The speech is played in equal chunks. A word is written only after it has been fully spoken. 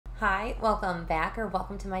Hi, welcome back or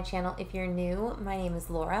welcome to my channel if you're new. My name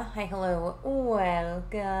is Laura. Hi, hello,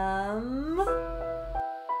 welcome.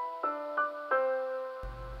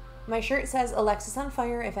 My shirt says Alexis on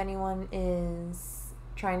fire if anyone is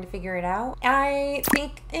trying to figure it out. I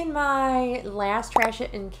think in my last Trash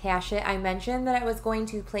It and Cash It, I mentioned that I was going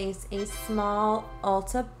to place a small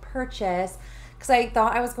Ulta purchase because I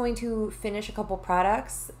thought I was going to finish a couple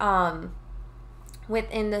products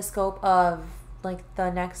within the scope of like the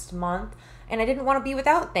next month, and I didn't want to be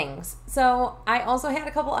without things. So I also had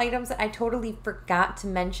a couple items that I totally forgot to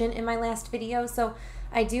mention in my last video. So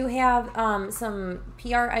I do have some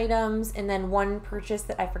PR items and then one purchase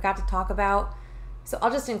that I forgot to talk about. So I'll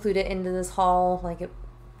just include it into this haul, like it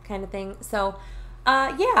kind of thing. So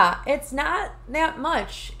yeah, it's not that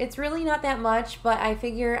much. It's really not that much, but I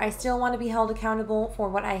figure I still want to be held accountable for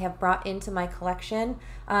what I have brought into my collection.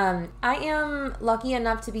 I am lucky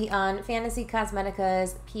enough to be on Fantasy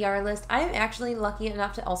Cosmetica's PR list. I am actually lucky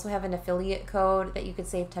enough to also have an affiliate code that you could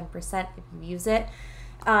save 10% if you use it.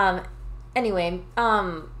 Anyway,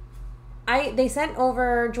 they sent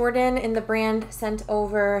over, Jordan and the brand sent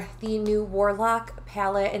over the new Warlock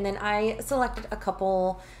palette, and then I selected a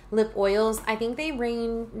couple lip oils. I think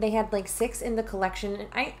they had like 6 in the collection,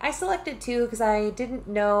 and I selected 2 because I didn't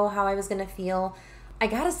know how I was gonna feel. I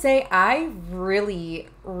gotta say, I really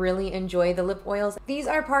enjoy the lip oils. These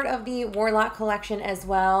are part of the Warlock collection as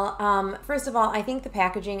well. First of all, I think the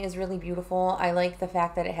packaging is really beautiful. I like the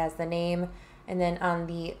fact that it has the name, and then on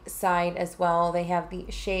the side as well, they have the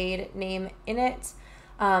shade name in it.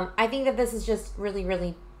 I think that this is just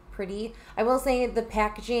really pretty. I will say the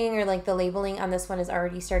packaging or like the labeling on this one is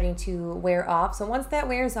already starting to wear off. So once that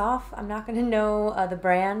wears off, I'm not gonna know the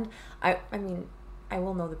brand. I mean, I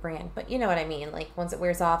will know the brand, but you know what I mean. Like once it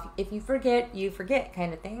wears off, if you forget, you forget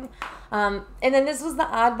kind of thing. And then this was the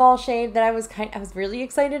oddball shade that I was really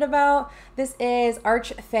excited about. This is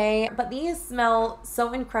Arch Fay, but these smell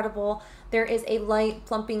so incredible. There is a light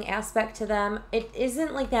plumping aspect to them. It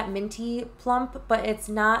isn't like that minty plump, but it's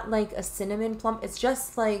not like a cinnamon plump. It's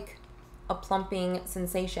just like a plumping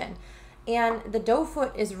sensation. And the doe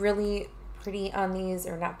foot is really pretty on these,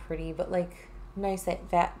 or not pretty, but like nice, that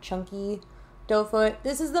fat, chunky doe foot.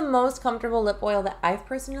 This is the most comfortable lip oil that I've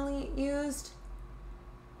personally used.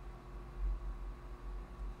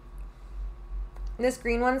 This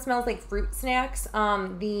green one smells like fruit snacks.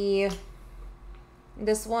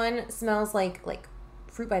 This one smells like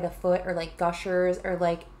fruit by the foot, or like Gushers, or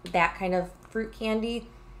like that kind of fruit candy.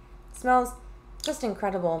 Smells just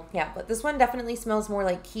incredible. Yeah, but this one definitely smells more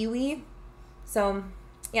like kiwi. So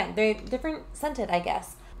yeah, they're different scented, I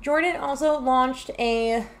guess. Jordan also launched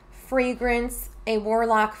a fragrance, a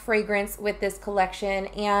Warlock fragrance with this collection,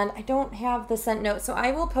 and I don't have the scent notes, so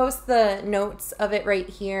I will post the notes of it right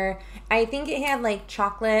here. I think it had like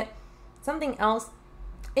chocolate, something else.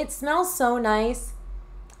 It smells so nice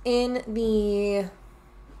in the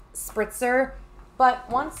spritzer, but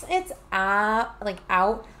once it's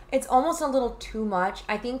out, it's almost a little too much.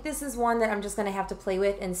 I think this is one that I'm just gonna have to play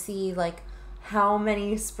with and see like how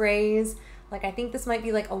many sprays. Like I think this might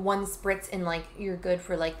be like a 1 spritz and like you're good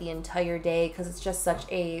for like the entire day, because it's just such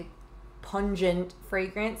a pungent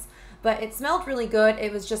fragrance. But it smelled really good.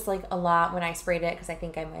 It was just like a lot when I sprayed it, because I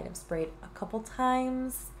think I might have sprayed a couple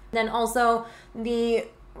times. Then also the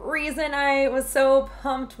reason I was so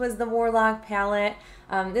pumped was the Warlock palette.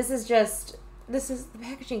 The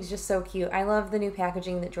packaging is just so cute. I love the new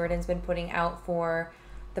packaging that Jordan's been putting out for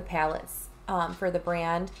the palettes for the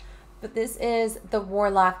brand. But this is the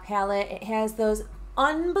Warlock palette. It has those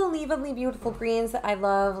unbelievably beautiful greens that I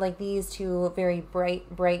love, like these 2 very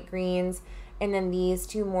bright greens, and then these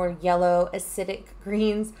 2 more yellow acidic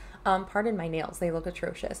greens. Pardon my nails, they look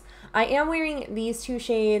atrocious. I am wearing these 2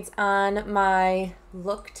 shades on my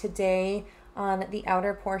look today. On the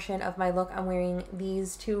outer portion of my look, I'm wearing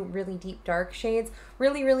these 2 really deep dark shades.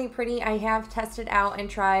 Really pretty. I have tested out and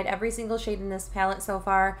tried every single shade in this palette so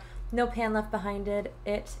far. No pan left behind it.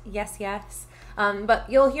 Yes. But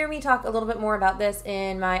you'll hear me talk a little bit more about this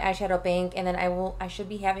in my eyeshadow bank, and then I should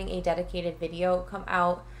be having a dedicated video come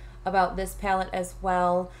out about this palette as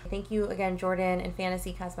well. Thank you again, Jordan and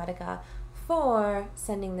Fantasy Cosmetica, for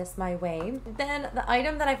sending this my way. Then the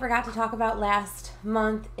item that I forgot to talk about last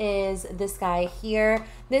month is this guy here.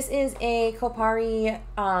 This is a Kopari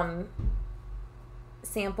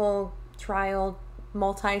sample trial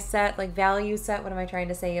multi-set, like value set. What am I trying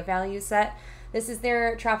to say? A value set. This is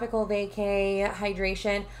their Tropical Vacay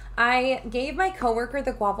Hydration. I gave my coworker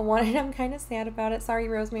the guava one, and I'm kind of sad about it. Sorry,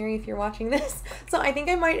 Rosemary, if you're watching this. So I think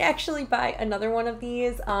I might actually buy another one of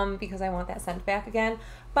these because I want that scent back again.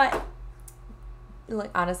 But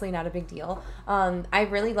like honestly not a big deal. I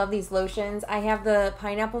really love these lotions. I have the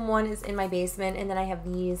pineapple one is in my basement, and then I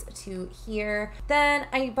have these two here. Then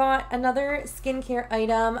I bought another skincare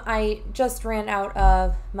item. I just ran out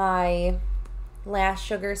of my last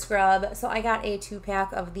sugar scrub, so I got a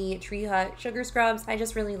 2-pack of the Tree Hut sugar scrubs. I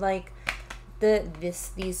just really like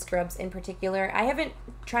these scrubs in particular. I haven't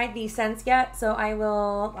tried these scents yet, so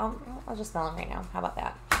I'll just smell them right now. How about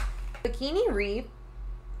that? Bikini Reap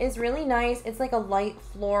is really nice. It's like a light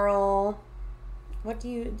floral. What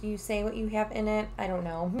do you say what you have in it? I don't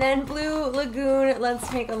know. Then Blue Lagoon, let's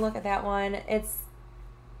take a look at that one. It's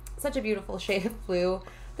such a beautiful shade of blue.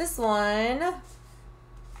 This one,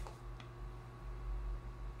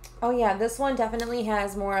 oh yeah, this one definitely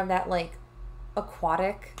has more of that like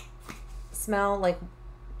aquatic smell, like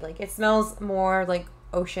it smells more like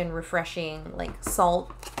ocean refreshing, like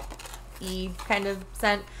salt-y kind of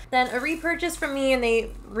scent. Then a repurchase from me, and they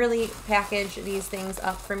really package these things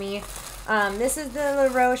up for me. This is the La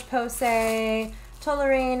Roche-Posay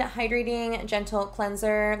Toleraine Hydrating Gentle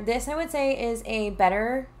Cleanser. This I would say is a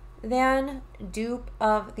better than dupe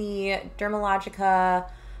of the Dermalogica,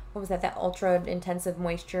 what was that Ultra Intensive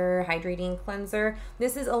Moisture Hydrating Cleanser.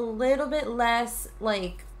 This is a little bit less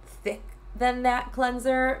like thick than that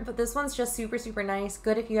cleanser, but this one's just super, super nice.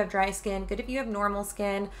 Good if you have dry skin, good if you have normal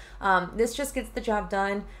skin. This just gets the job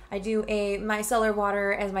done. I do a micellar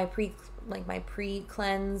water as my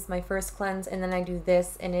pre-cleanse, my first cleanse, and then I do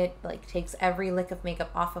this, and it like takes every lick of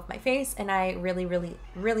makeup off of my face, and I really, really,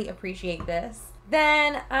 really appreciate this.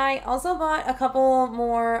 Then I also bought a couple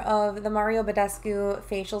more of the Mario Badescu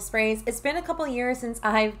facial sprays. It's been a couple years since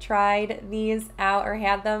I've tried these out or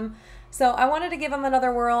had them, so I wanted to give them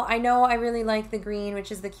another whirl. I know I really like the green,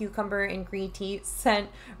 which is the cucumber and green tea scent.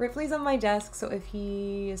 Ripley's on my desk, so if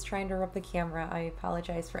he is trying to rub the camera, I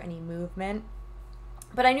apologize for any movement.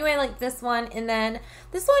 But I knew I liked this one, and then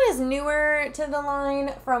this one is newer to the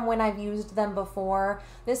line from when I've used them before.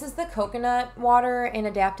 This is the coconut water and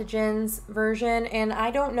adaptogens version, and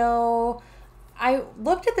I don't know, I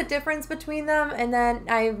looked at the difference between them, and then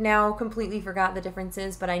I've now completely forgot the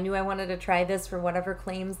differences, but I knew I wanted to try this for whatever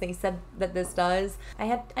claims they said that this does. I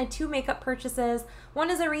had 2 makeup purchases. One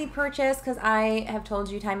is a repurchase, because I have told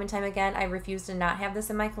you time and time again, I refuse to not have this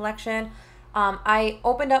in my collection. I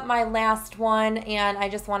opened up my last one, and I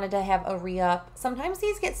just wanted to have a re-up. Sometimes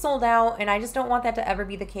these get sold out, and I just don't want that to ever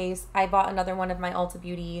be the case. I bought another one of my Ulta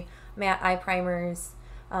Beauty matte eye primers.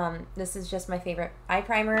 This is just my favorite eye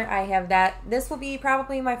primer. I have that. This will be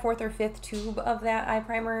probably my 4th or 5th tube of that eye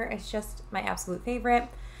primer. It's just my absolute favorite.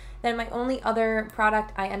 Then my only other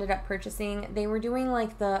product I ended up purchasing, they were doing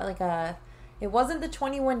like it wasn't the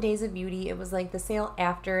 21 Days of Beauty. It was like the sale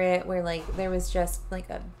after it, where like there was just like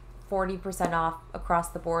a 40% off across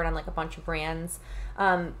the board on like a bunch of brands.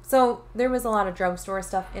 So there was a lot of drugstore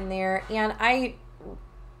stuff in there, and I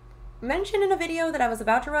mentioned in a video that I was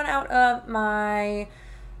about to run out of my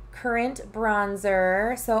current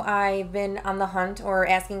bronzer, so I've been on the hunt or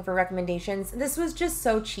asking for recommendations. This was just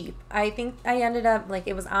so cheap. I think I ended up, like,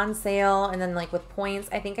 it was on sale, and then like with points,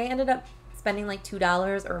 I think I ended up spending like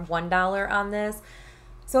 $2 or $1 on this.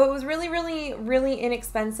 So it was really, really, really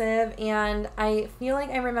inexpensive, and I feel like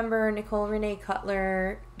I remember Nicole Renee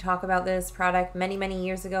Cutler talk about this product many, many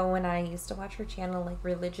years ago when I used to watch her channel like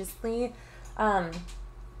religiously.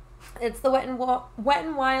 It's the Wet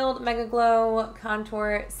n Wild Mega Glow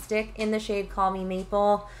Contour Stick in the shade Call Me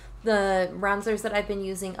Maple. The bronzers that I've been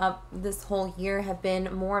using up this whole year have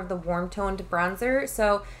been more of the warm-toned bronzer,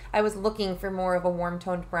 so I was looking for more of a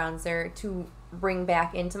warm-toned bronzer to bring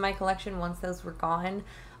back into my collection once those were gone,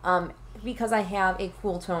 because I have a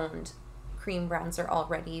cool-toned cream bronzer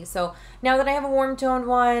already. So now that I have a warm-toned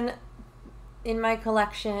one in my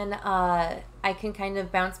collection, I can kind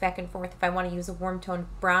of bounce back and forth if I want to use a warm-toned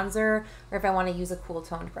bronzer or if I want to use a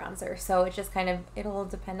cool-toned bronzer. So it just kind of, it'll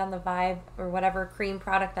depend on the vibe or whatever cream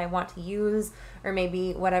product I want to use, or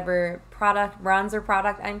maybe whatever bronzer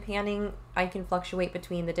product I'm panning. I can fluctuate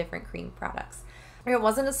between the different cream products. It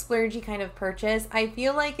wasn't a splurgy kind of purchase. I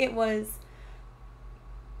feel like it was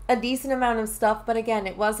a decent amount of stuff, but again,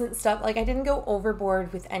 it wasn't stuff, like I didn't go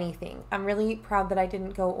overboard with anything. I'm really proud that I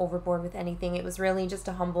didn't go overboard with anything. It was really just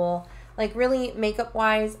a humble, like really makeup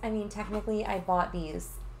wise, I mean, technically I bought these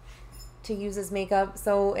to use as makeup,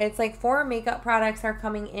 so it's like 4 makeup products are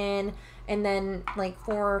coming in, and then like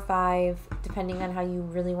 4 or 5 depending on how you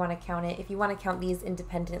really want to count it. If you want to count these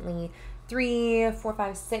independently, 3, 4,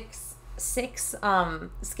 5, 6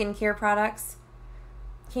 skincare products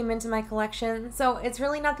came into my collection. So it's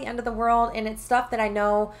really not the end of the world, and it's stuff that I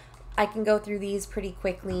know I can go through these pretty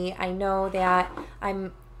quickly. I know that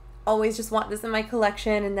I'm always just want this in my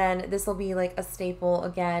collection, and then this will be like a staple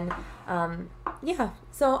again. Yeah,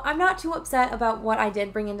 so I'm not too upset about what I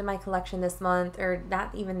did bring into my collection this month, or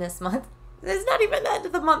not even this month. It's not even the end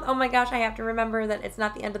of the month. Oh my gosh, I have to remember that it's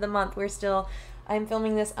not the end of the month. I'm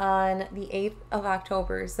filming this on the 8th of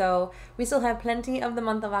October, so we still have plenty of the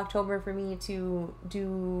month of October for me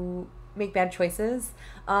to make bad choices.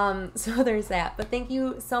 So there's that. But thank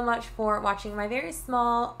you so much for watching my very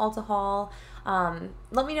small Ulta haul.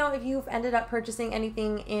 Let me know if you've ended up purchasing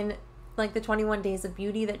anything in like the 21 days of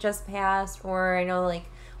beauty that just passed, or I know like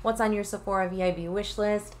what's on your Sephora VIB wish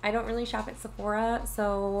list. I don't really shop at Sephora,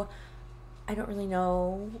 so I don't really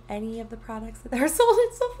know any of the products that are sold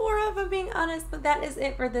at Sephora, if I'm being honest, but that is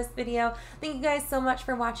it for this video. Thank you guys so much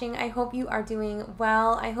for watching. I hope you are doing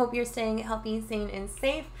well. I hope you're staying healthy, sane, and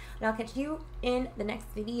safe, and I'll catch you in the next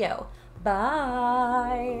video.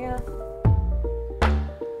 Bye!